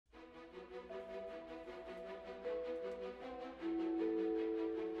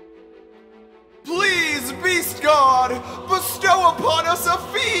beast god, bestow upon us a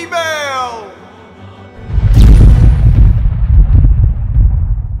female!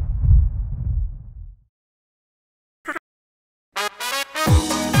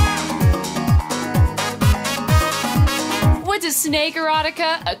 What does snake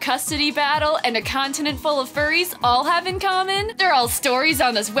erotica, a custody battle, and a continent full of furries all have in common? They're all stories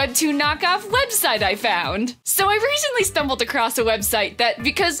on this Webtoon knockoff website I found. So I recently stumbled across a website that,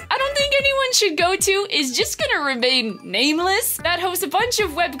 because I don't think anyone should go to, is just gonna remain nameless, that hosts a bunch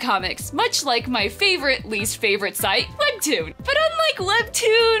of webcomics, much like my favorite, least favorite site, Webtoon. But unlike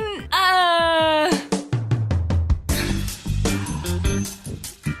Webtoon,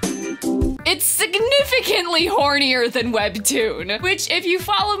 it's significantly hornier than Webtoon, which if you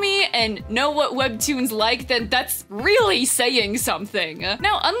follow me and know what Webtoon's like, then that's really saying something.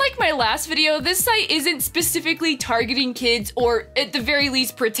 Now, unlike my last video, this site isn't specifically targeting kids or at the very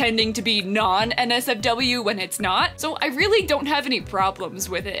least pretending to be non-NSFW when it's not, so I really don't have any problems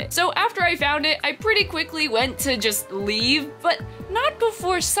with it. So after I found it, I pretty quickly went to just leave, but not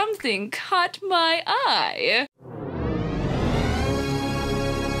before something caught my eye.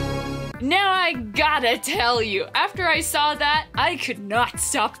 Now I gotta tell you, after I saw that, I could not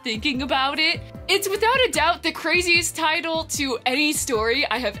stop thinking about it. It's without a doubt the craziest title to any story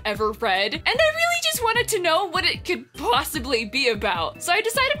I have ever read, and I really just wanted to know what it could possibly be about. So I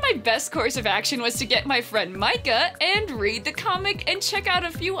decided my best course of action was to get my friend Micah and read the comic and check out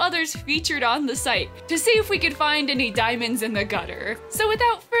a few others featured on the site to see if we could find any diamonds in the gutter. So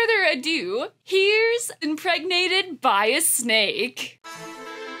without further ado, here's Impregnated by a Snake.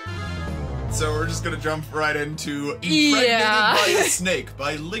 So we're just gonna jump right into Impregnated by a Snake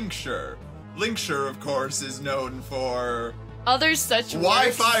by Linkshire. Linkshire, of course, is known for other such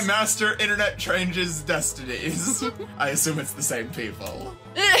Wi-Fi works. Master Internet Changes Destinies. I assume it's the same people.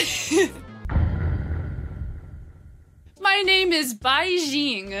 My name is Bai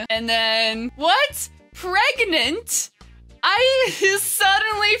Jing, and then what? Pregnant? I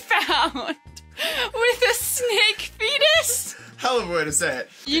suddenly found with a snake fetus? Hell of a way to say it.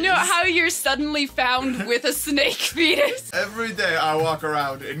 You know how you're suddenly found with a snake fetus? Every day I walk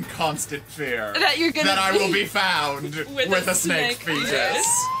around in constant fear That you're gonna I will be found with a snake fetus.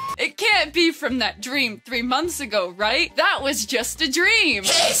 It can't be from that dream 3 months ago, right? That was just a dream.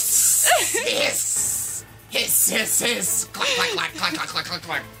 Hiss! Hiss! Hiss, hiss, hiss! Clack, clack, clack, clack, clack, clack,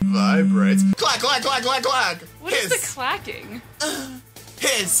 clack. Vibrates. Clack, clack, clack, clack, clack! What is the clacking?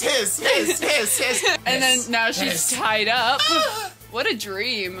 Hiss, hiss, hiss, hiss, hiss. And then now she's tied up. What a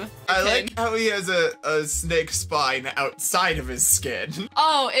dream. I like how he has a snake spine outside of his skin.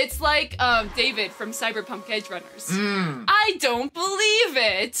 Oh, it's like David from Cyberpunk Edge Runners. I don't believe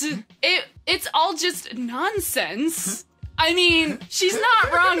it. It's all just nonsense. I mean, she's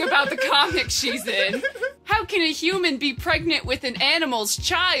not wrong about the comic she's in. How can a human be pregnant with an animal's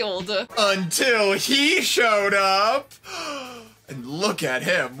child? Until he showed up. And look at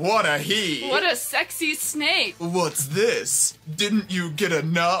him, what a he! What a sexy snake! What's this? Didn't you get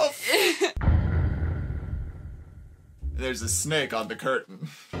enough? There's a snake on the curtain.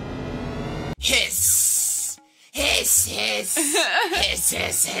 Hiss! Hiss, hiss! Hiss,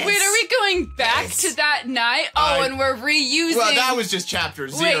 hiss, hiss! Wait, are we going back to that night? Oh, and we're reusing... Well, that was just chapter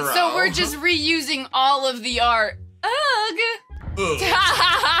 0. Wait, so we're just reusing all of the art. Ugh!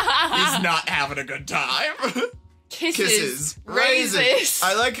 He's not having a good time. Kisses. Raises.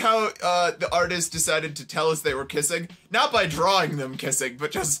 I like how the artist decided to tell us they were kissing, not by drawing them kissing,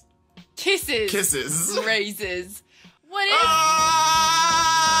 but just kisses. Kisses. Raises. What is?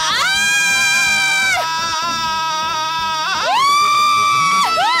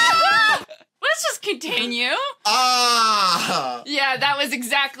 Let's just continue. Yeah, that was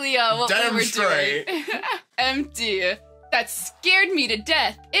exactly what we were doing. Empty. That scared me to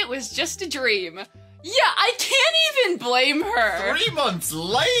death. It was just a dream. Yeah, I can't even blame her. 3 months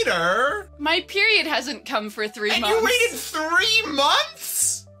later? My period hasn't come for 3 months. And you waited 3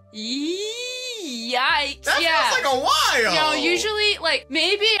 months? Yikes. That feels like a while. No, usually, like,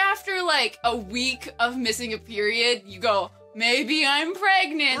 maybe after, like, a week of missing a period, you go, maybe I'm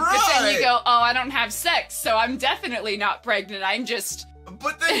pregnant. Right. But then you go, oh, I don't have sex, so I'm definitely not pregnant. I'm just...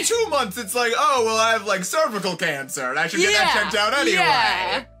 But then 2 months, it's like, oh, well, I have, like, cervical cancer, and I should get that checked out anyway.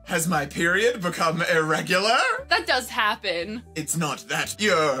 Yeah. Has my period become irregular? That does happen. It's not that.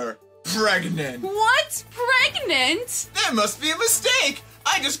 You're pregnant. What? Pregnant? There must be a mistake.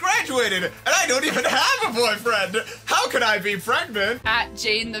 I just graduated, and I don't even have a boyfriend. How could I be pregnant? At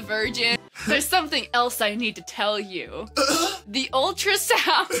Jane the Virgin. There's something else I need to tell you. The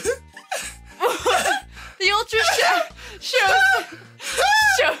ultrasound... the ultrasound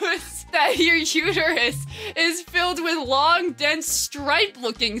shows that your uterus is filled with long, dense,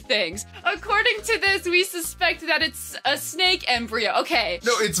 stripe-looking things. According to this, we suspect that it's a snake embryo. Okay.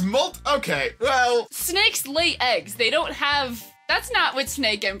 No, it's okay, well... Snakes lay eggs. They don't have... That's not what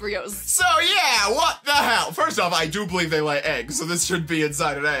snake embryos... So yeah, what the hell? First off, I do believe they lay eggs, so this should be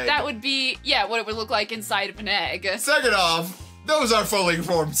inside an egg. That would be, yeah, what it would look like inside of an egg. Second off, those are fully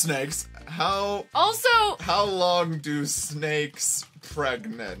formed snakes. How long do snakes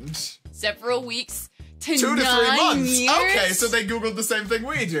pregnant? Several weeks to 2 to 3 9 months. years. Okay, so they Googled the same thing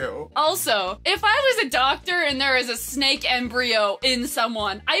we do. Also, if I was a doctor and there is a snake embryo in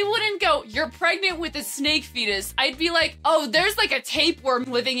someone, I wouldn't go, you're pregnant with a snake fetus. I'd be like, oh, there's like a tapeworm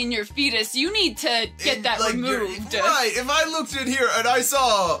living in your fetus. You need to get that removed. Right, if I looked in here and I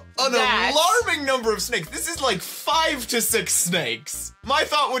saw an alarming number of snakes, this is like 5 to 6 snakes. My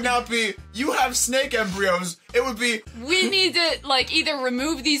thought would not be, you have snake embryos. It would be, we need to, like, either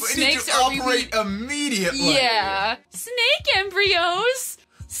remove these snakes or operate immediately. Yeah. Snake embryos.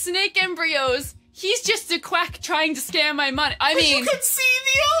 Snake embryos. He's just a quack trying to scam my money. I mean, you could see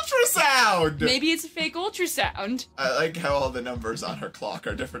the ultrasound. Maybe it's a fake ultrasound. I like how all the numbers on her clock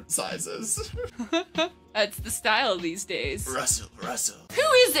are different sizes. That's the style these days. Russell. Who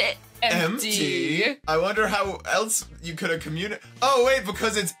is it? Empty. I wonder how else you could have communicated. Oh wait,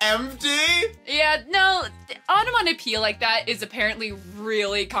 because it's empty? Yeah, no, onomatopoeia like that is apparently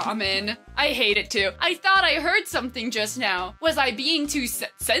really common. I hate it too. I thought I heard something just now. Was I being too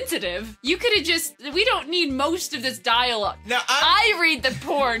sensitive? You could have we don't need most of this dialogue. Now I read the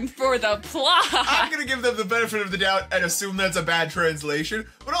porn for the plot. I'm gonna give them the benefit of the doubt and assume that's a bad translation,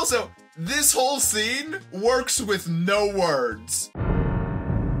 but also, this whole scene works with no words.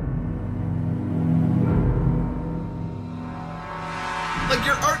 Like,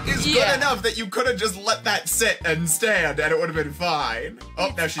 your art is good enough that you could have just let that sit and stand and it would have been fine.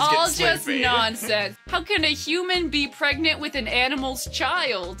 Oh, now she's getting sleepy. All just nonsense. How can a human be pregnant with an animal's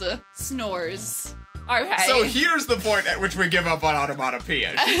child? Snores. Okay. So here's the point at which we give up on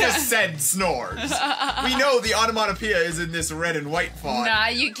onomatopoeia. She just said snores. We know the onomatopoeia is in this red and white font. Nah,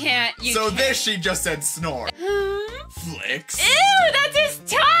 you can't. This, she just said snore. Flicks. Ew, that's his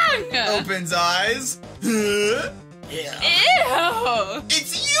tongue! Opens eyes. Ew!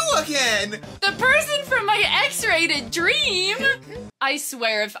 It's you again! The person from my X-rated dream! I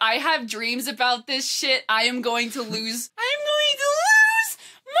swear, if I have dreams about this shit, I am going to lose. My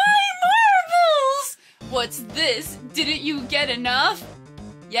marbles! What's this? Didn't you get enough?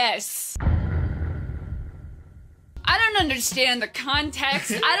 Yes. I don't understand the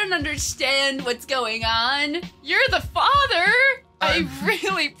context. I don't understand what's going on. You're the father! I'm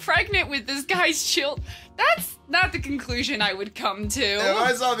really pregnant with this guy's child. That's not the conclusion I would come to. If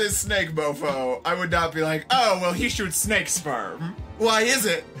I saw this snake mofo, I would not be like, oh, well, he shoots snake sperm. Why is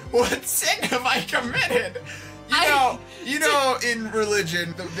it? What sin have I committed? You know, in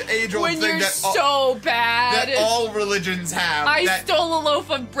religion, the age-old thing that all religions have. I stole a loaf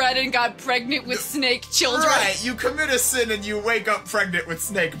of bread and got pregnant with snake children. Right, you commit a sin and you wake up pregnant with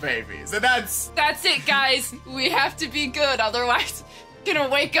snake babies, and that's it, guys. We have to be good, otherwise, gonna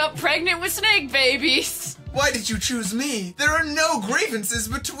wake up pregnant with snake babies. Why did you choose me? There are no grievances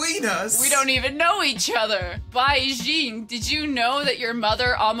between us. We don't even know each other. Bai Jing, did you know that your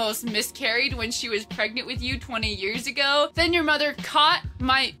mother almost miscarried when she was pregnant with you 20 years ago? Then your mother caught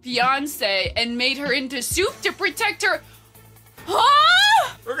my fiance and made her into soup to protect her.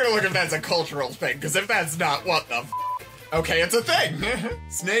 Huh? We're gonna look if that's a cultural thing, because if that's not, what the f? Okay, it's a thing.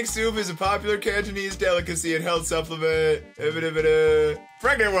 Snake soup is a popular Cantonese delicacy and health supplement.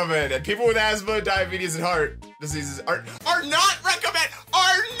 Pregnant women and people with asthma, diabetes, and heart diseases are not recommended.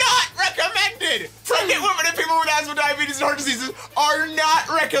 Pregnant women and people with asthma, diabetes, and heart diseases are not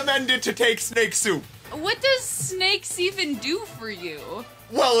recommended to take snake soup. What does snakes even do for you?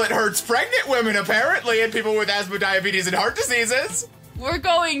 Well, it hurts pregnant women, apparently, and people with asthma, diabetes, and heart diseases. We're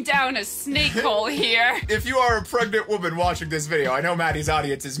going down a snake hole here. If you are a pregnant woman watching this video, I know Maddie's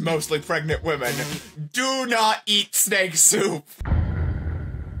audience is mostly pregnant women. Do not eat snake soup.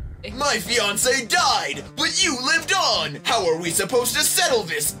 My fiance died, but you lived on. How are we supposed to settle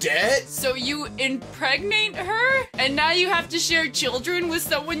this debt? So you impregnate her? And now you have to share children with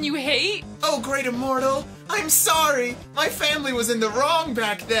someone you hate? Oh, great immortal. I'm sorry. My family was in the wrong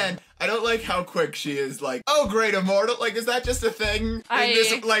back then. I don't like how quick she is like, oh, great immortal. Like, is that just a thing? In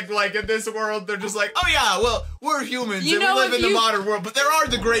this, like in this world, they're just like, oh yeah, well, we're humans and we live in the modern world, but there are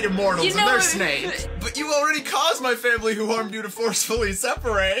the great immortals and they're snakes. But you already caused my family who harmed you to forcefully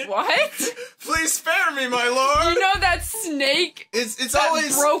separate. What? Please spare me, my lord. You know that snake it's that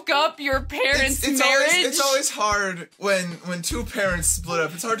always broke up your parents' marriage? It's always hard when two parents split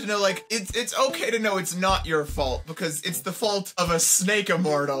up. It's hard to know, like, it's okay to know it's not your fault because it's the fault of a snake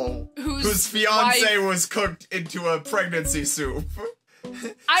immortal whose fiance was cooked into a pregnancy soup.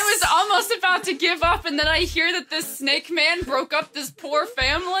 I was almost about to give up, and then I hear that this snake man broke up this poor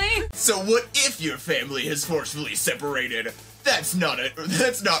family. So what if your family has forcefully separated? That's not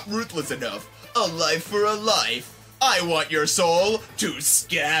ruthless enough. A life for a life. I want your soul to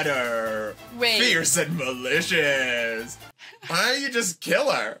scatter. Wait. Fierce and malicious. Why don't you just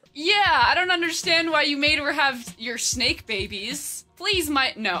kill her? Yeah, I don't understand why you made her have your snake babies. Please,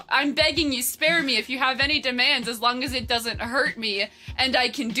 no, I'm begging you, spare me if you have any demands, as long as it doesn't hurt me, and I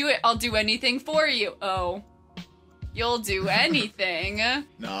can do it, I'll do anything for you. Oh. You'll do anything.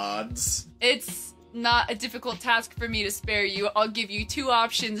 Nods. It's not a difficult task for me to spare you. I'll give you 2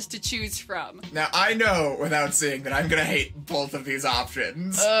 options to choose from. Now, I know, without seeing, that I'm gonna hate both of these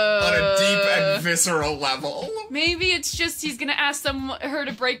options on a deep and visceral level. Maybe it's just he's gonna ask her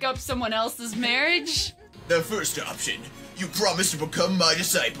to break up someone else's marriage? The first option. You promise to become my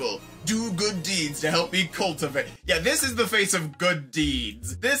disciple. Do good deeds to help me cultivate. Yeah, this is the face of good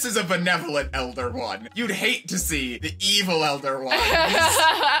deeds. This is a benevolent Elder One. You'd hate to see the evil Elder Ones.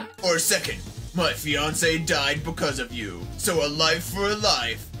 Or second, my fiance died because of you. So a life for a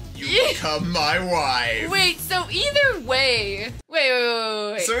life. You become my wife. Wait, so either way...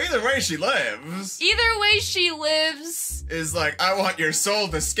 Wait. So either way she lives. Either way she lives... is like, I want your soul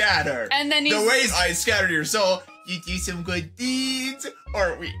to scatter. And then the ways I scatter your soul... You do some good deeds,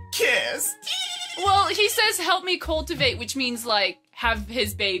 or we kiss. Well, he says help me cultivate, which means, like, have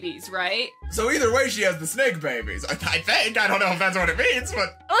his babies, right? So either way, she has the snake babies. I think. I don't know if that's what it means,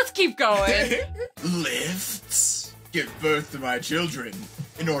 but... Let's keep going. Lifts. Give birth to my children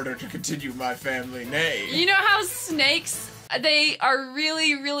in order to continue my family name. You know how snakes, they are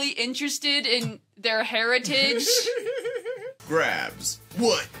really, really interested in their heritage? Grabs.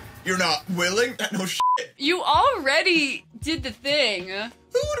 What? You're not willing? No shit. You already did the thing. Who would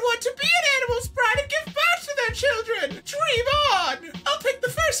want to be an animal's bride and give birth to their children? Dream on! I'll pick the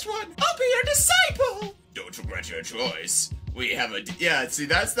first one. I'll be your disciple. Don't regret your choice. We have a... Yeah, see,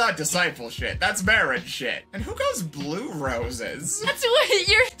 that's not disciple shit. That's marriage shit. And who goes blue roses? That's what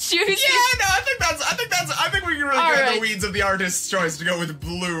you're choosing. Yeah, no, I think we can really get in the weeds of the artist's choice to go with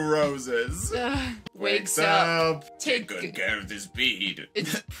blue roses. Wakes up. Take good care of this bead.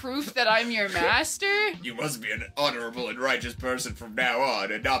 It's proof that I'm your master? You must be an honorable and righteous person from now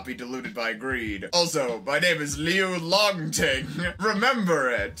on and not be deluded by greed. Also, my name is Liu Longting. Remember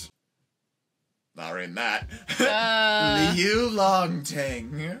it. Not in that. Liu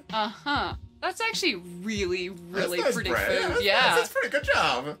Longting. Uh-huh. That's actually really pretty food. Yeah. That's pretty good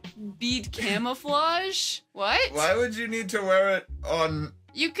job. Bead camouflage? What? Why would you need to wear it on...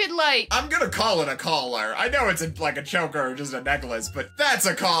 You could, like... I'm gonna call it a collar. I know it's like a choker or just a necklace, but that's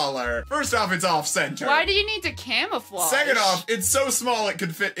a collar. First off, it's off-center. Why do you need to camouflage? Second off, it's so small it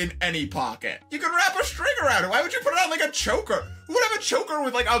could fit in any pocket. You could wrap a string around it. Why would you put it on like a choker? Who would have a choker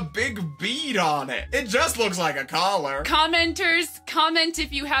with like a big bead on it? It just looks like a collar. Commenters, comment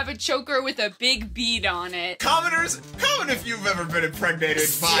if you have a choker with a big bead on it. Commenters, comment if you've ever been impregnated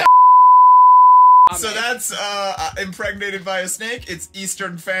by... So that's impregnated by a snake. It's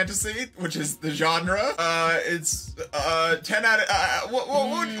Eastern fantasy, which is the genre. It's 10 out of what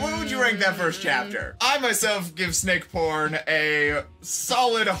would you rank that first chapter? I myself give snake porn a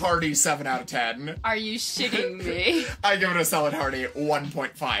solid hearty 7 out of 10. Are you shitting me? I give it a solid hearty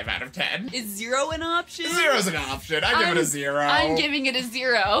 1.5 out of 10. Is 0 an option? 0's an option. I give it a 0. I'm giving it a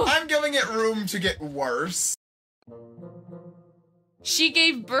 0. I'm giving it room to get worse. She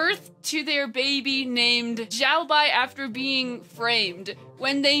gave birth to their baby named Xiaobai after being framed.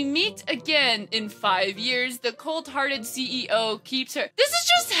 When they meet again in 5 years, the cold-hearted CEO keeps her... This is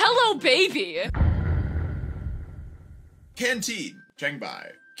just Hello Baby! Canteen,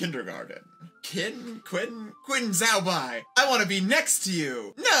 Chengbai, kindergarten. Quinn Xiaobai. I want to be next to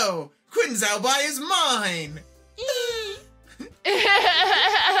you. No, Quinn Xiaobai is mine. I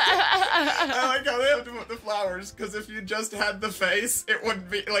like how they have to put the flowers, because if you just had the face, it wouldn't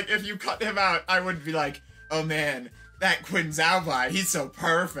be, like, if you cut him out, I wouldn't be like, oh man, that Quinn Xiaobai, he's so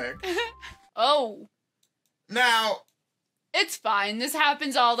perfect. Oh. Now. It's fine, this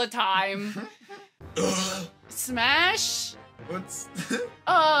happens all the time. Smash? What's...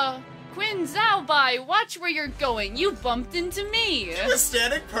 Quinn Zhaobai, watch where you're going. You bumped into me. He was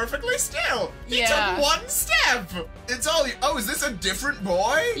standing perfectly still. He Yeah. took one step. It's all you. Oh, is this a different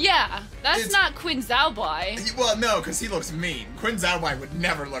boy? Yeah, that's It's- not Quinn Zhaobai. Well, no, because he looks mean. Quinn Zhaobai would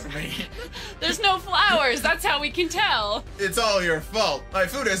never look mean. There's no flowers, that's how we can tell. It's all your fault. My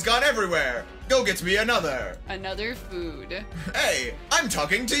food has gone everywhere. Go get me another. Another food. Hey, I'm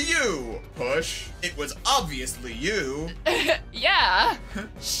talking to you. Push. It was obviously you. Yeah.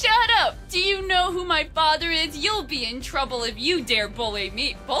 Shut up! Do you know who my father is? You'll be in trouble if you dare bully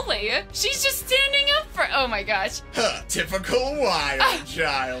me. Bully? She's just standing up for- oh my gosh. Huh, typical wild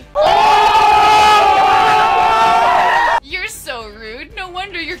child. You're so rude. No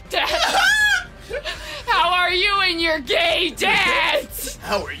wonder your dad- How are you and your gay dads?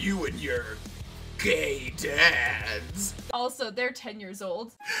 How are you and your gay dads? Also, they're 10 years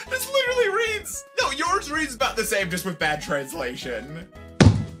old. This literally reads... No, yours reads about the same, just with bad translation.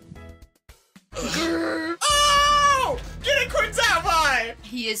 Oh! Get it, Quinn Zhaobai!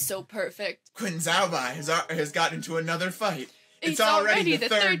 He is so perfect. Quinn Zhaobai has gotten into another fight. It's already the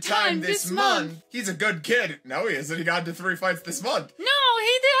third time this month. He's a good kid. No, he isn't. He got into 3 fights this month. No,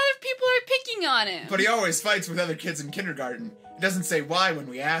 the other people are picking on him. But he always fights with other kids in kindergarten. He doesn't say why when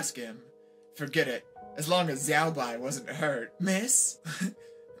we ask him. Forget it. As long as Zhaobai wasn't hurt. Miss?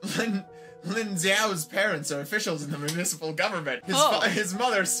 Lin Xiao's parents are officials in the municipal government. His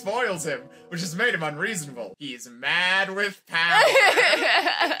mother spoils him, which has made him unreasonable. He's mad with power.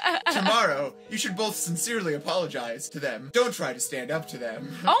 Tomorrow, you should both sincerely apologize to them. Don't try to stand up to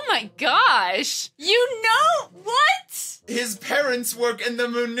them. Oh my gosh. You know what? His parents work in the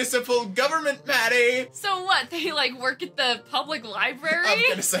municipal government, Maddie. So what? They like work at the public library? I'm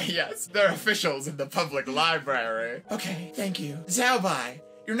gonna say yes. They're officials in the public library. Okay, thank you. Zhaobai,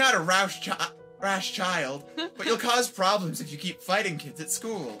 you're not a rash child, but you'll cause problems if you keep fighting kids at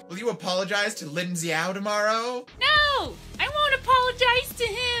school. Will you apologize to Lin Xiao tomorrow? No! I won't apologize to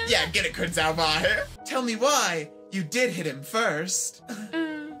him! Yeah, get it, Quinn Zhaobai. Tell me why you did hit him first.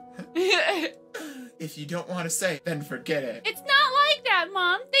 If you don't want to say, then forget it. It's not like that,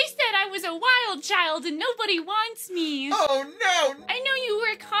 Mom. They said I was a wild child and nobody wants me. Oh, no! I know you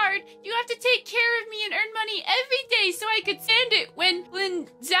work hard. You have to take care of me and earn money every day so I could stand it when Lin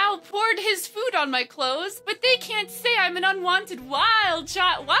Zhao poured his food on my clothes. But they can't say I'm an unwanted wild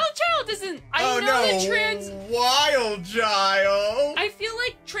child. Wild child isn't... Wild child! I feel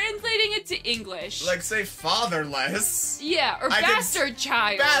like translating it to English. Like, say fatherless. Yeah, or bastard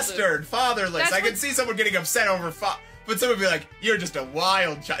child. Bastard, fatherless. That's I can see someone getting upset over but someone would be like, you're just a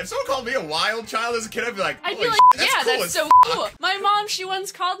wild child. If someone called me a wild child as a kid, I'd be like, I'd holy be like, shit, yeah, cool that's as so fuck. cool. My mom, she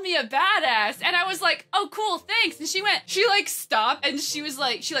once called me a badass, and I was like, oh, cool, thanks. And she stopped, and she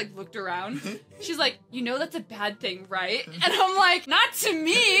looked around. She's like, you know that's a bad thing, right? And I'm like, not to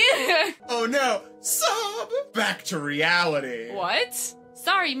me. Oh no, sob! Back to reality. What?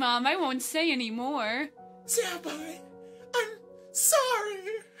 Sorry, Mom, I won't say anymore. Zhaobai, I'm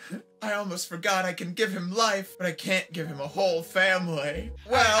sorry. I almost forgot I can give him life, but I can't give him a whole family.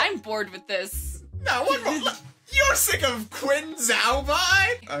 Well, I'm bored with this. No, one more. You're sick of Quinn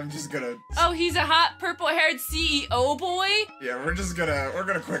Zhaobai? I'm just gonna... Oh, he's a hot purple-haired CEO boy? Yeah, we're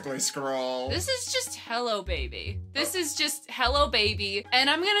gonna quickly scroll. This is just Hello Baby. This is just Hello Baby. And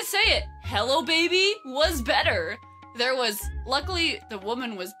I'm gonna say it, Hello Baby was better. Luckily, the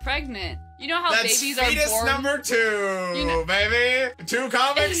woman was pregnant. You know how babies are born? That's fetus number 2, baby. 2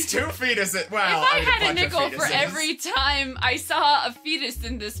 comics, 2 fetuses. Wow, if I had a nickel for every time I saw a fetus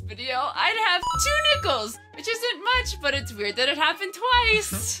in this video, I'd have 2 nickels, which isn't much, but it's weird that it happened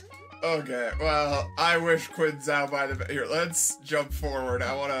twice. Okay, well, I wish Quinn Zhaobai the... Here, let's jump forward.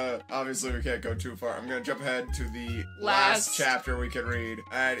 Obviously we can't go too far. I'm gonna jump ahead to the last chapter we can read.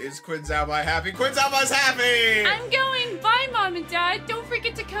 And is Quinn Zhaobai happy? Quinn Zhaobai's happy! I'm going. Bye, Mom and Dad. Don't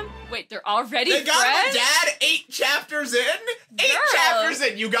forget to come. Wait, they're already They got him a dad 8 chapters in? 8 chapters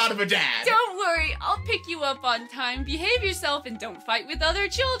in, you got him a dad. Don't worry, I'll pick you up on time. Behave yourself and don't fight with other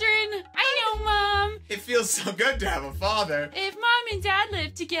children. I know, Mom. It feels so good to have a father. If Mom and Dad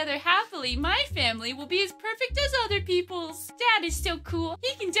live together happily, my family will be as perfect as other people's. Dad is so cool.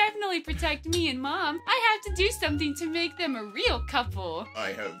 He can definitely protect me and Mom. I have to do something to make them a real couple.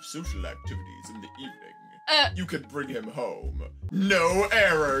 I have social activities in the evening. You can bring him home. No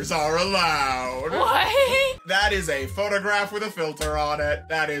errors are allowed. What? That is a photograph with a filter on it.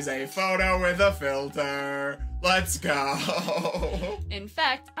 That is a photo with a filter. Let's go. In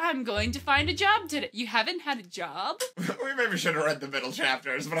fact, I'm going to find a job today. You haven't had a job? We maybe should have read the middle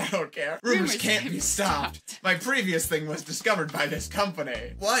chapters, but I don't care. Rumors can't be stopped. My previous thing was discovered by this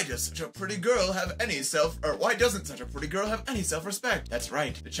company. Why doesn't such a pretty girl have any self-respect? That's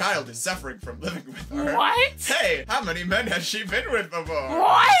right. The child is suffering from living with her. What? Hey, how many men has she been with before?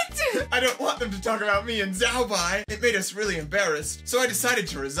 What? I don't want them to talk about me and Xiaobai. It made us really embarrassed, so I decided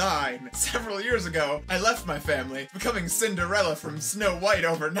to resign. Several years ago, I left my family, becoming Cinderella from Snow White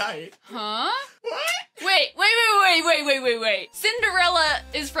overnight. Huh? What? Wait. Cinderella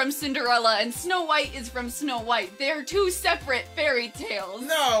is from Cinderella and Snow White is from Snow White. They're two separate fairy tales.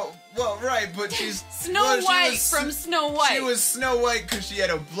 No, well, right, but she's... Snow White from Snow White. She was Snow White because she had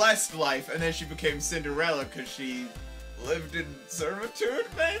a blessed life, and then she became Cinderella because she lived in servitude,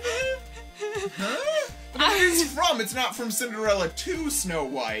 maybe? Huh? But it's not from Cinderella to Snow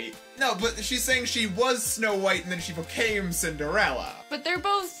White. No, but she's saying she was Snow White and then she became Cinderella. But they're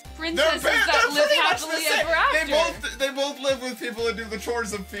both princesses that live happily ever after. They both live with people and do the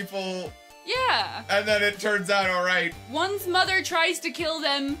chores of people. Yeah. And then it turns out alright. One's mother tries to kill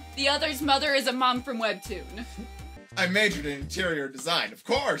them, the other's mother is a mom from Webtoon. I majored in interior design. Of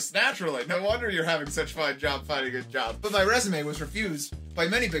course, naturally. No wonder you're having such fun job finding a job. But my resume was refused by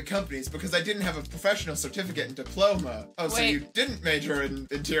many big companies because I didn't have a professional certificate and diploma. Oh, so you didn't major in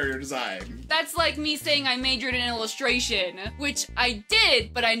interior design. That's like me saying I majored in illustration, which I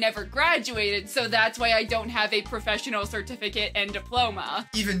did, but I never graduated, so that's why I don't have a professional certificate and diploma.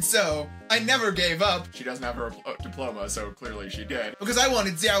 Even so, I never gave up. She doesn't have her diploma, so clearly she did. Because I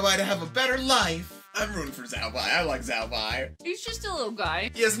wanted Xiaobai to have a better life. I'm rooting for Xiaobai. I like Xiaobai. He's just a little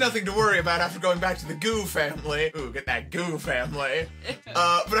guy. He has nothing to worry about after going back to the Goo family. Ooh, get that Goo family.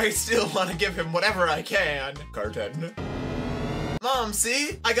 But I still want to give him whatever I can. Carton. Mom,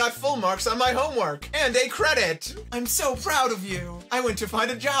 see? I got full marks on my homework and a credit. I'm so proud of you. I went to find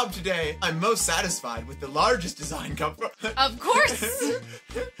a job today. I'm most satisfied with the largest design company. Of course.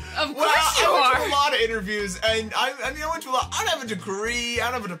 Of course you I are. went to a lot of interviews, and I went to a lot. I don't have a degree, I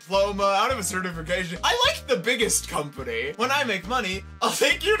don't have a diploma, I don't have a certification. I like the biggest company. When I make money, I'll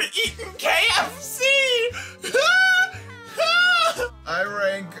take you to eating KFC. I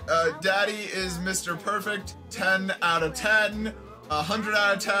rank Daddy is Mr. Perfect 10 out of 10. 100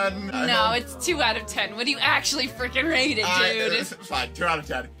 out of 10. No, it's 2 out of 10. What do you actually freaking rate it, dude? Fine, 2 out of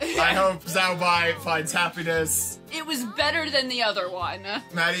 10. I hope Xiaobai finds happiness. It was better than the other one.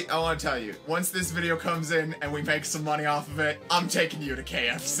 Maddie, I want to tell you, once this video comes in and we make some money off of it, I'm taking you to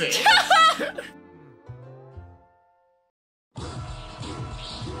KFC.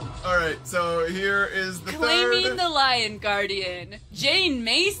 Alright, so here is the Claiming the Lion Guardian. Jane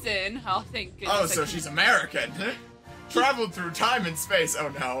Mason. Oh, thank goodness. Oh, so she's American. Traveled through time and space, oh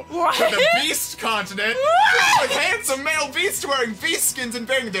no. What? To the Beast continent. What? With handsome male beasts wearing beast skins and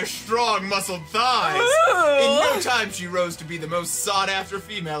bearing their strong, muscled thighs. Ooh. In no time, she rose to be the most sought-after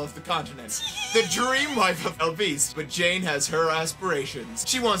female of the continent. The dream wife of El Beast, but Jane has her aspirations.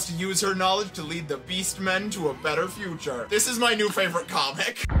 She wants to use her knowledge to lead the Beast Men to a better future. This is my new favorite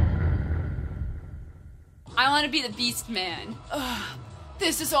comic. I want to be the Beast Man. Ugh.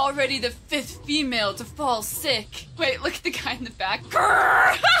 This is already the 5th female to fall sick. Wait, look at the guy in the back. This is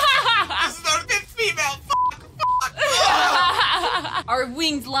our 5th female. Our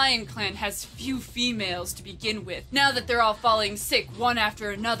winged lion clan has few females to begin with. Now that they're all falling sick one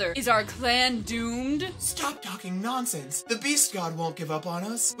after another, is our clan doomed? Stop talking nonsense. The Beast God won't give up on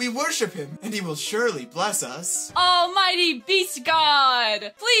us. We worship him, and he will surely bless us. Almighty Beast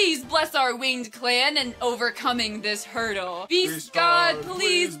God, please bless our winged clan in overcoming this hurdle. Beast God,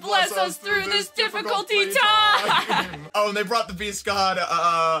 please bless us through this difficulty time. Oh, and they brought the Beast God,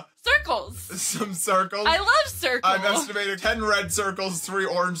 Circles. some circles. I love circles. I've estimated 10 red circles, 3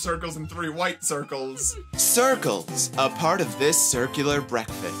 orange circles, and 3 white circles. Circles, a part of this circular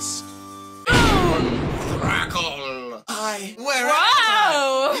breakfast. Crackle.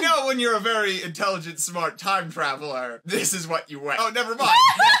 Wow. You know when you're a very intelligent, smart time traveler, this is what you wear. Oh, never mind.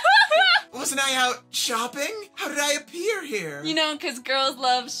 Wasn't I out shopping? How did I appear here? You know, because girls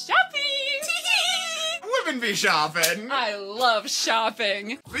love shopping. Women be shopping. I love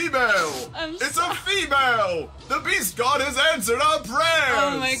shopping. Female. It's a female. The Beast God has answered our prayers.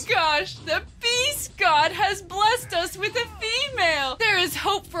 Oh my gosh, the Beast God has blessed us with a female. There is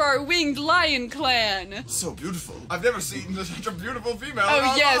hope for our winged lion clan. So beautiful. I've never seen such a beautiful female in Oh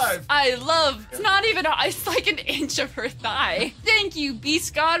my yes, life. I love. It's not even. It's like an inch of her thigh. Thank you,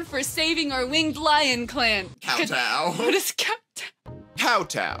 Beast God, for saving our winged lion clan. Kowtow. What is kowtow?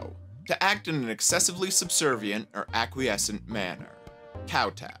 Kowtow. To act in an excessively subservient or acquiescent manner.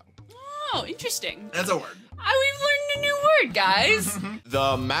 Kowtow. Oh, interesting. That's a word. We've learned a new word, guys.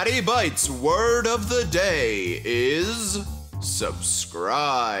 The Maddie Bites word of the day is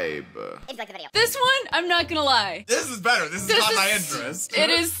subscribe. This one, I'm not gonna lie. This is better. This caught my interest. It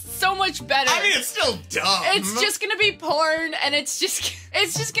is so much better. I mean, it's still dumb. It's just gonna be porn, and it's just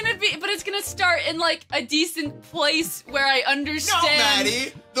gonna be, but it's gonna start in like a decent place where I understand. No,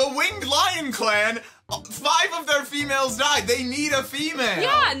 Maddie. The Winged Lion Clan. 5 of their females died. They need a female.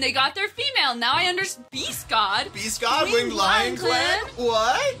 Yeah, and they got their female. Now I understand. Beast God. Beast God, Winged Lion Clan.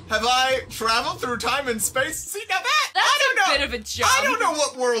 What? Have I traveled through time and space? See, now That's I don't know. a bit of a jump. I don't know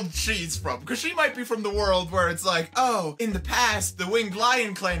what world she's from, because she might be from the world where it's like, oh, in the past, the Winged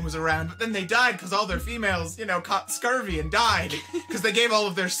Lion Clan was around, but then they died because all their females, you know, caught scurvy and died because they gave all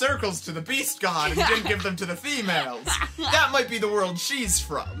of their circles to the Beast God and didn't give them to the females. That might be the world she's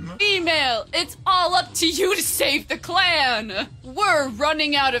from. Female, it's all up to you to save the clan. We're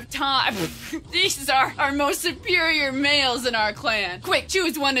running out of time. These are our most superior males in our clan. Quick,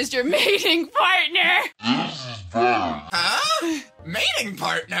 choose one as your mating partner. Huh? Mating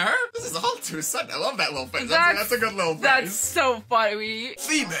partner? This is all too sudden. I love that little face. That's a good little face. That's so funny.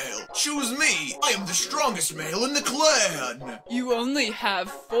 Female, choose me. I am the strongest male in the clan. You only have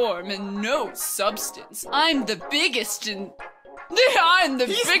form and no substance. I'm the biggest in... I'm the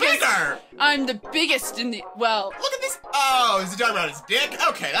biggest. Bigger. I'm the biggest in the... Well... Look at this. Oh, is he talking about his dick?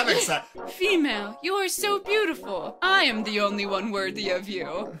 Okay, that makes sense. Female, you are so beautiful. I am the only one worthy of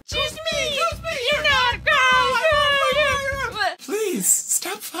you. Choose me! Choose me! You're not... Please,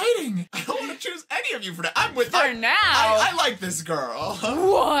 stop fighting. I don't want to choose any of you for now. I'm with For now? I like this girl.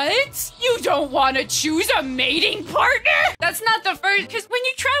 What? You don't want to choose a mating partner? That's not the first... Because when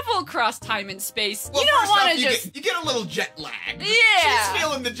you travel across time and space, Well, you don't first want off, to just... You get a little jet lag. Yeah. She's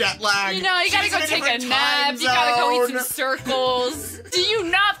feeling the jet lag. You know, you gotta She's go in take a different nap, time you gotta go eat some zone. circles. Do you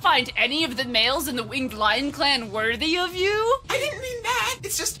not find any of the males in the Winged Lion Clan worthy of you? I didn't mean that.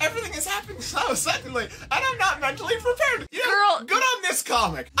 It's just everything is happening so suddenly, and I'm not mentally prepared. You know, Girl. good on this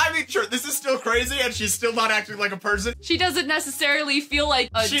comic. I mean, sure, this is still crazy, and she's still not acting like a person. She doesn't necessarily feel like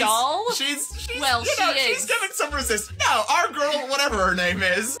a doll. She's Well, you know, she she's is. giving some resistance. No, our girl, whatever her name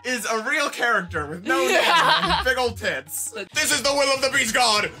is a real character with no name and big old tits. This is the will of the Beast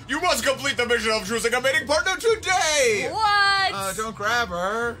God. You must complete the mission of choosing a mating partner today. What? Don't grab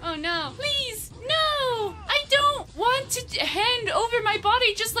her. Oh no. Please, no! I don't want to hand over my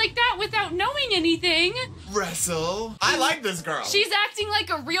body just like that without knowing anything. Wrestle. I like this girl. She's acting like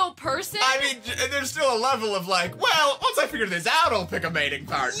a real person. I mean, there's still a level of like, well, once I figure this out, I'll pick a mating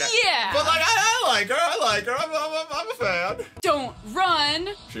partner. Yeah. But like, I like her. I like her. I'm a fan. Don't run.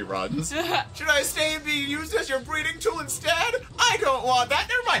 She runs. Should I stay and be used as your breeding tool instead? I don't want that.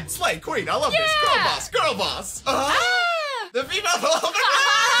 Never mind. Slay Queen. I love this. Girl Yeah. boss. Girl boss. Ah! The female of the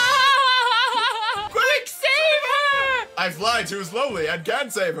Quick, save her! I fly too slowly and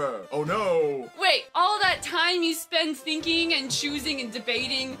can't save her. Oh no. Wait, all that time you spend thinking and choosing and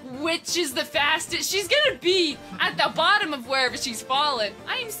debating which is the fastest, she's gonna be at the bottom of wherever she's fallen.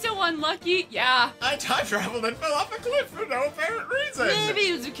 I am so unlucky. Yeah. I time traveled and fell off a cliff for no apparent reason. Maybe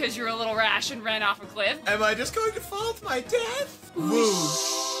it was because you were a little rash and ran off a cliff. Am I just going to fall to my death?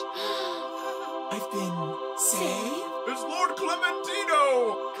 Whoosh. I've been saved? It's Lord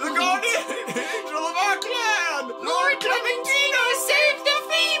Clementino, the guardian angel of our clan! Lord Clementino, save the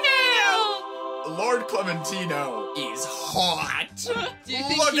female! Lord Clementino is hot. Do you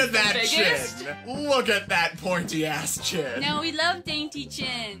think Look he's at that the biggest? chin. Look at that pointy ass chin. No, we love dainty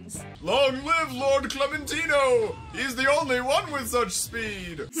chins. Long live Lord Clementino! He's the only one with such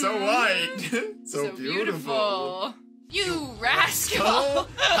speed. So white. so beautiful. You rascal! Oh,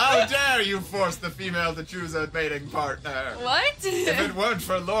 how dare you force the female to choose a mating partner? What? If it weren't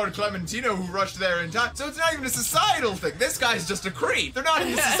for Lord Clementino who rushed there in time. So it's not even a societal thing. This guy's just a creep. They're not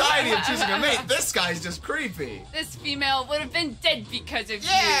in the society of choosing a mate. This guy's just creepy. This female would have been dead because of you.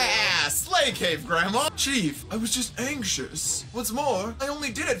 Yeah! Slay cave, Grandma! Chief, I was just anxious. What's more, I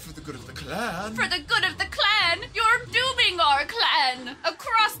only did it for the good of the clan. For the good of the clan, you're dooming our clan.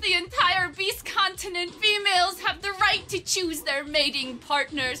 Across the entire Beast continent, females have the right to choose their mating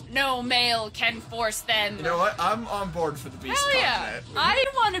partners. No male can force them. You know what? I'm on board for the Beast Hell yeah. continent. I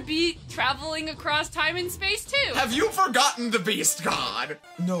want to be traveling across time and space too. Have you forgotten the Beast God?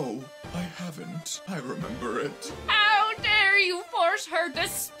 No, I haven't. I remember it. How dare you force her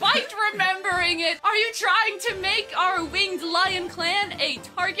despite remembering it? Are you trying to make our Winged Lion clan a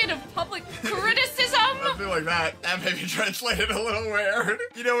target of public criticism? I feel like that may be translated a little weird.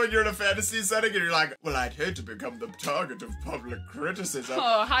 You know when you're in a fantasy setting and you're like, well, I'd hate to become the target of public criticism.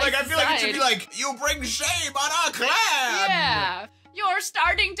 Oh, high like, I feel like it should be society. like, you bring shame on our clan! Yeah. You're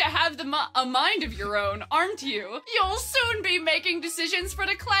starting to have a mind of your own, aren't you? You'll soon be making decisions for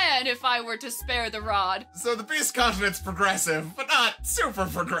the clan if I were to spare the rod. So the Beast Continent's progressive, but not super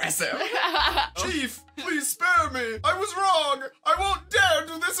progressive. Chief, please spare me. I was wrong. I won't dare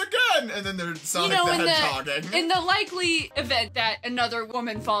do this again. And then there's Sonic the Hedgehog. In the likely event that another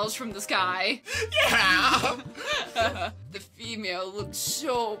woman falls from the sky. Yeah. The female looks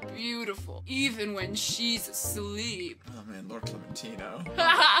so beautiful, even when she's asleep. Oh man, Lord Clementino.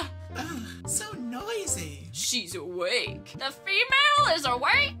 So noisy. She's awake. The female is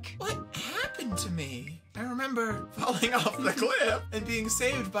awake? What happened to me? I remember falling off the cliff and being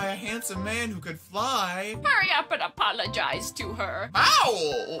saved by a handsome man who could fly. Hurry up and apologize to her.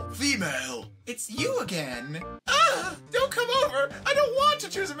 Ow! Female, it's you again. Don't come over. I don't want to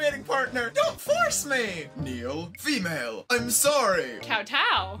choose a mating partner. Don't force me. Neil, female, I'm sorry.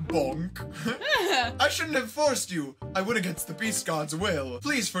 Kowtow. Bonk. I shouldn't have forced you. I went against the beast god's will.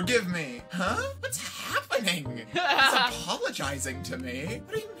 Please forgive me. Huh? What's happening? He's apologizing to me.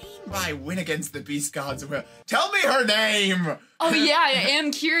 What do you mean by win against the beast god's will? Tell me her name. Oh yeah, I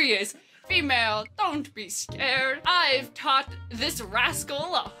am curious. Female, don't be scared. I've taught this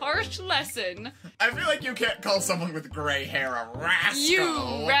rascal a harsh lesson. I feel like you can't call someone with gray hair a rascal.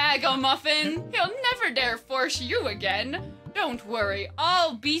 You ragamuffin. He'll never dare force you again. Don't worry,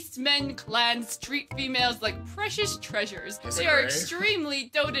 all Beastmen clans treat females like precious treasures. They are extremely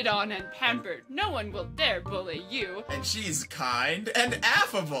doted on and pampered. No one will dare bully you. And she's kind and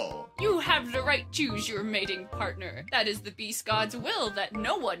affable. You have the right to choose your mating partner. That is the beast god's will that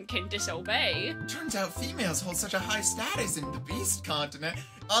no one can disobey. Turns out females hold such a high status in the beast continent.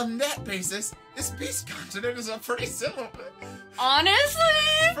 On that basis, this beast continent is a pretty similar. Honestly?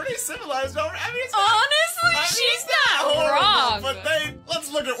 Pretty civilized. I mean, it's honestly, she's not horrible, wrong. But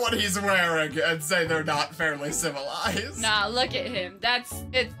let's look at what he's wearing and say they're not fairly civilized. Nah, look at him.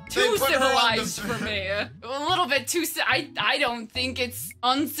 It's too civilized for me. A little bit too. I don't think it's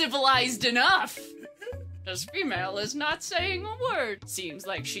uncivilized enough. This female is not saying a word. Seems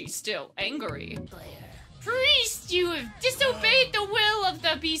like she's still angry. Priest, you have disobeyed the will of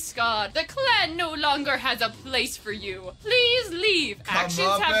the beast god. The clan no longer has a place for you. Please leave. Actions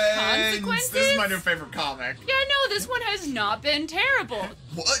have consequences. This is my new favorite comic. Yeah, no, this one has not been terrible.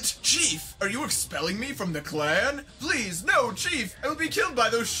 What? Chief, are you expelling me from the clan? Please, no, Chief. I will be killed by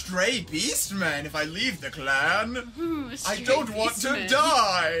those stray beastmen if I leave the clan. I don't want to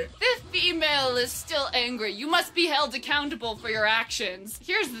die. The female is still angry. You must be held accountable for your actions.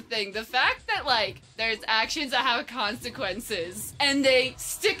 Here's the thing. The fact that, like, there's actions that have consequences and they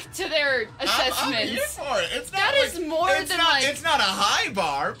stick to their assessments. I'm here for it. It's not that like, is more than like... It's not a high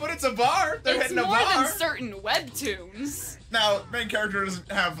bar, but it's a bar. They're hitting a bar. It's more than certain webtoons. Now, main character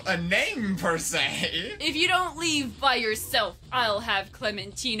doesn't have a name per se. If you don't leave by yourself, I'll have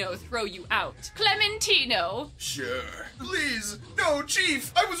Clementino throw you out. Clementino! Sure. Please, no,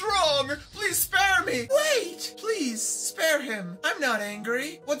 Chief, I was wrong. Please spare me. Wait, please, spare him. I'm not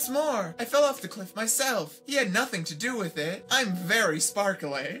angry. What's more, I fell off the cliff myself. He had nothing to do with it. I'm very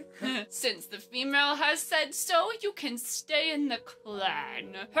sparkly. Since the female has said so, you can stay in the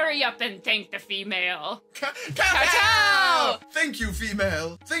clan. Hurry up and thank the female. Cow! Thank you,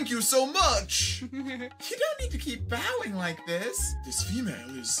 female. Thank you so much. You don't need to keep bowing like this. This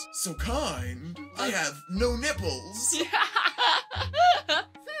female is so kind. I have no nipples.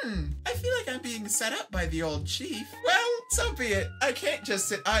 I feel like I'm being set up by the old chief. Well, so be it. I can't just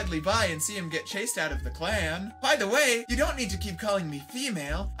sit idly by and see him get chased out of the clan. By the way, you don't need to keep calling me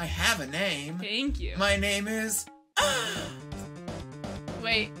female. I have a name. Thank you. My name is...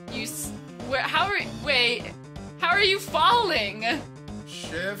 Wait, how are you falling?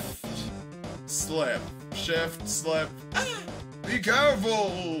 Shift, slip. Shift, slip. Be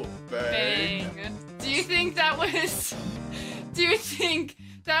careful. Bang. Do you think that was... Do you think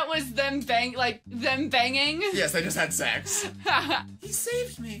that was them banging? Yes, they just had sex. He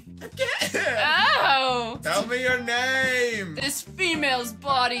saved me again. Oh! Tell me your name. This female's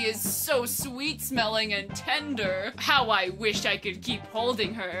body is so sweet smelling and tender. How I wish I could keep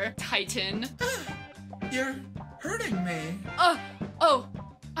holding her, Titan. You're hurting me. Oh,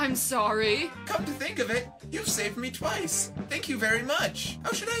 I'm sorry. Come to think of it, you've saved me twice. Thank you very much.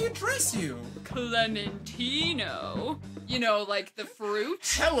 How should I address you? Clementino. You know, like the fruit?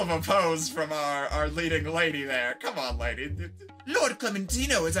 Hell of a pose from our leading lady there. Come on, lady. Lord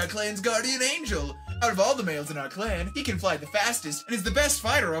Clementino is our clan's guardian angel. Out of all the males in our clan, he can fly the fastest and is the best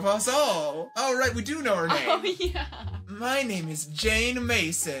fighter of us all. All right, we do know her name. Oh, yeah. My name is Jane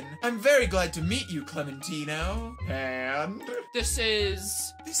Mason. I'm very glad to meet you, Clementino. And This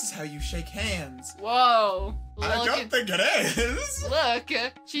is how you shake hands. whoa. I don't think it is. Look,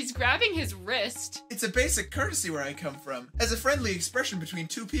 she's grabbing his wrist. It's a basic courtesy where I come from, as a friendly expression between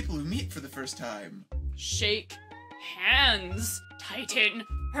two people who meet for the first time. Shake hands. Titan,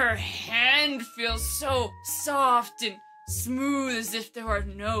 her hand feels so soft and smooth as if there are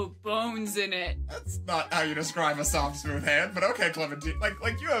no bones in it. That's not how you describe a soft, smooth hand, but okay, Clementine.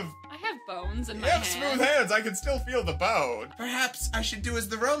 Like you have I have bones in my you have hand. smooth hands. I can still feel the bone. Perhaps I should do as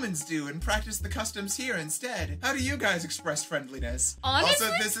the Romans do and practice the customs here instead. How do you guys express friendliness? Honestly?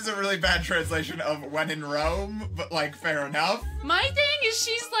 Also, this is a really bad translation of when in Rome, but like fair enough. My thing is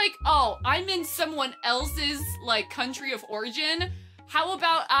she's like, oh, I'm in someone else's, like, country of origin. How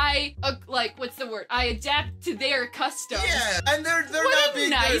about I, what's the word? I adapt to their customs. Yeah, and they're What not a being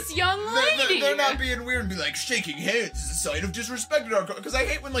nice young lady. They're not being weird and be like shaking hands is a sign of disrespect in our culture. Because I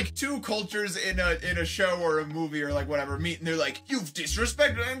hate when like two cultures in a show or a movie or like whatever meet and they're like, you've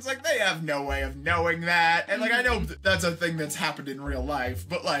disrespected, and it's like they have no way of knowing that. And like I know that's a thing that's happened in real life,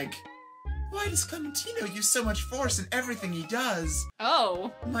 but like, why does Clementino use so much force in everything he does?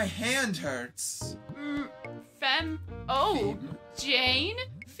 Oh. My hand hurts. Oh, Jane,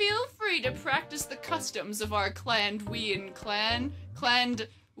 feel free to practice the customs of our clan wing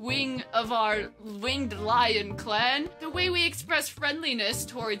of our winged lion clan. The way we express friendliness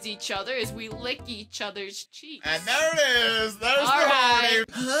towards each other is we lick each other's cheeks. And there it is. There's All the right.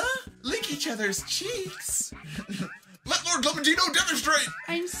 Huh? Lick each other's cheeks? Let Lord Clementino demonstrate!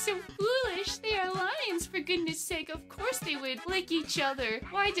 I'm so foolish. They are lions, for goodness sake. Of course they would lick each other.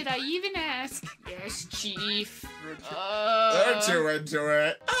 Why did I even ask? Yes, Chief. They're too into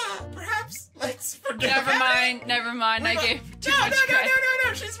it. Perhaps let's forget. Never mind. I gave too much credit.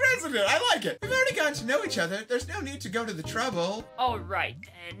 No, she's resident. I like it. We've already gotten to know each other. There's no need to go to the trouble. All right,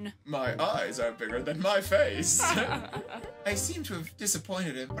 then. My eyes are bigger than my face. I seem to have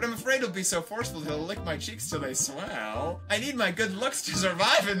disappointed him, but I'm afraid he'll be so forceful he'll lick my cheeks till they swell. I need my good looks to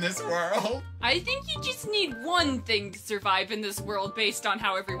survive in this world. I think you just need one thing to survive in this world based on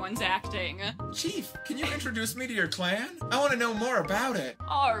how everyone's acting. Chief, can you introduce me to your clan? I want to know more about it.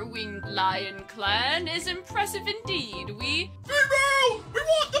 Our winged lion clan is impressive indeed. Female! We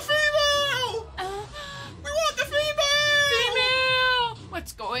want the female! We want the female! Female!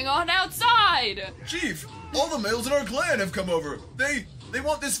 What's going on outside? Chief, all the males in our clan have come over. They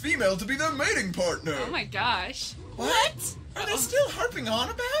want this female to be their mating partner. Oh my gosh. What? Are they still harping on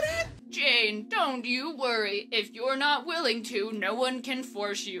about it? Jane, don't you worry. If you're not willing to, no one can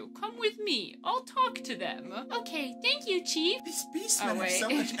force you. Come with me. I'll talk to them. Okay, thank you, Chief. These beastmen have so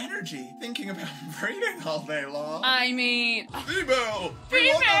much energy, thinking about breeding all day long. I mean... Female!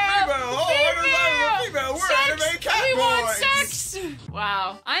 Female! Oh, I deserve a female! We're Sex! anime cat We boys! want sex!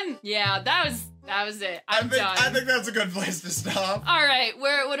 Wow. That was it. I'm done. I think that's a good place to stop. Alright,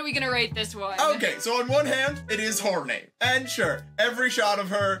 what are we gonna rate this one? Okay, so on one hand, it is horny. And sure, every shot of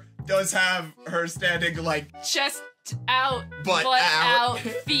her does have her standing like chest out, butt out,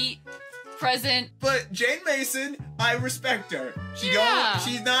 feet present. But Jane Mason, I respect her. She's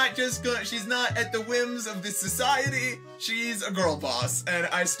not at the whims of this society. She's a girl boss, and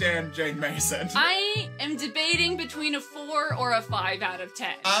I stand Jane Mason. I am debating between a 4 or a 5 out of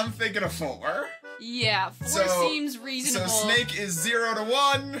 10. I'm thinking a 4. Yeah, 4 seems reasonable. So Snake is 0 to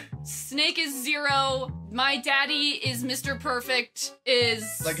 1. Snake is 0. My daddy is Mr. Perfect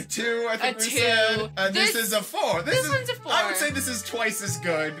is like a 2, I think we said. And this is a 4. This one's a 4. I would say this is twice as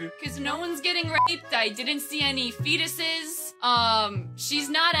good. Because no one's getting raped. I didn't see any fetuses. She's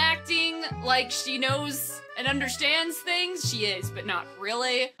not acting like she knows and understands things. She is, but not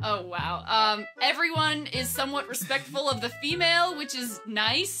really. Oh, wow. Everyone is somewhat respectful of the female, which is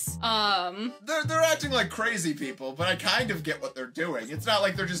nice. They're acting like crazy people, but I kind of get what they're doing. It's not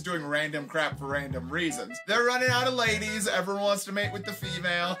like they're just doing random crap for random reasons. They're running out of ladies. Everyone wants to mate with the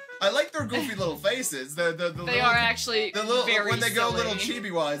female. I like their goofy little faces. They are actually very when they go silly. little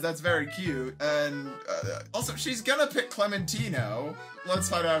chibi-wise, that's very cute. And also, she's gonna pick Clementino. Let's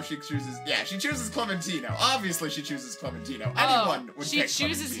find out if she chooses. Yeah, she chooses Clementino. Obviously, she chooses Clementino. Anyone would pick She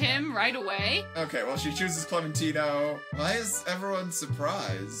chooses Clementino. him right away? Okay, well, she chooses Clementino. Why is everyone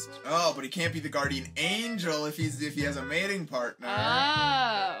surprised? Oh, but he can't be the guardian angel if he has a mating partner.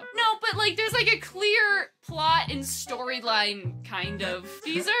 Oh. No, but like there's like a clear plot and storyline, kind of.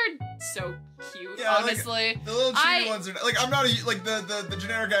 These are so cute, yeah, honestly. Like, the little chibi ones are like, I'm not like the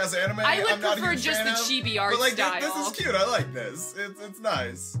generic ass anime. I would I'm not prefer a huge just fan the of, chibi art but, like, style. This is cute. I like this. It's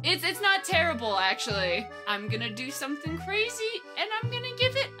nice. It's not terrible, actually. I'm gonna do something crazy, and I'm gonna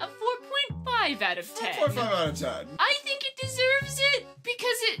give it a 4.5 5 out of 10. 4.5 out of 10. I think it deserves it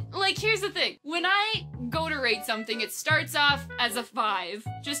because here's the thing. When I go to rate something, it starts off as a 5,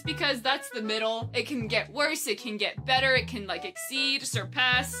 just because that's the middle. It can get worse, it can get better, it can exceed,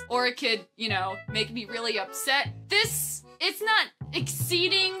 surpass, or it could, make me really upset. It's not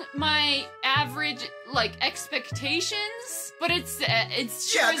exceeding my average, expectations, but it's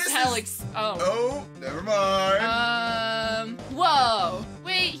sure as hell Oh, never mind. Whoa.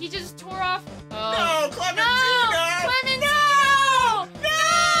 Wait, he just tore off. Oh. No, Clementine, no! Clementine!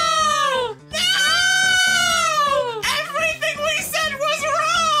 No! Everything we said was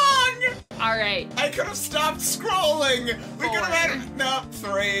wrong! Alright. I could have stopped scrolling. We could have had... No,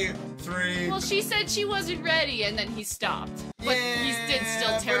 3. Well, she said she wasn't ready, and then he stopped. But he did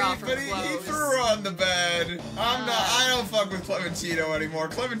still tear off her clothes. He threw her on the bed. I don't fuck with Clementino anymore.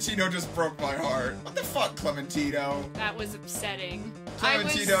 Clementino just broke my heart. What the fuck, Clementino? That was upsetting.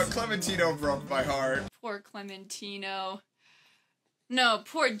 Clementino broke my heart. Poor Clementino. No,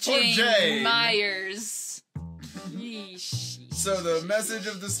 poor Jane Myers. Yeesh. So the message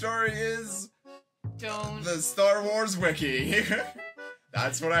of the story is... Don't... The Star Wars Wiki.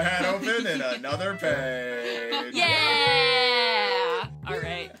 That's what I had open in another page. Yeah!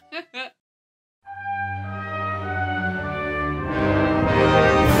 Alright.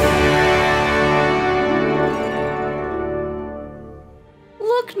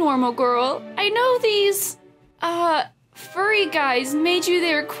 Look, normal girl, I know these, furry guys made you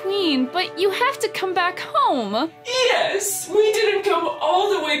their queen, but you have to come back home. Yes, we didn't come all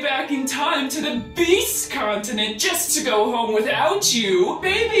the way back in time to the Beast continent just to go home without you.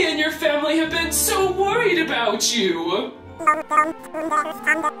 Baby and your family have been so worried about you.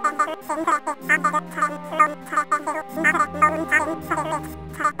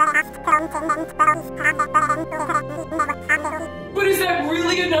 But is that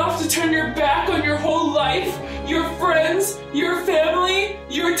really enough to turn your back on your whole life? Your friends? Your family?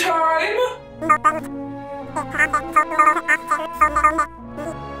 Your time?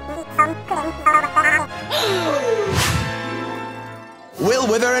 Will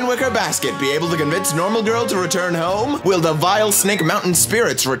Wither and Wicker Basket be able to convince Normal Girl to return home? Will the vile Snake Mountain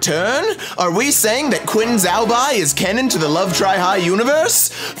spirits return? Are we saying that Quinn Zalbai is canon to the Love Try High universe?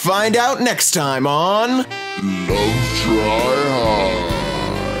 Find out next time on... Love Try High.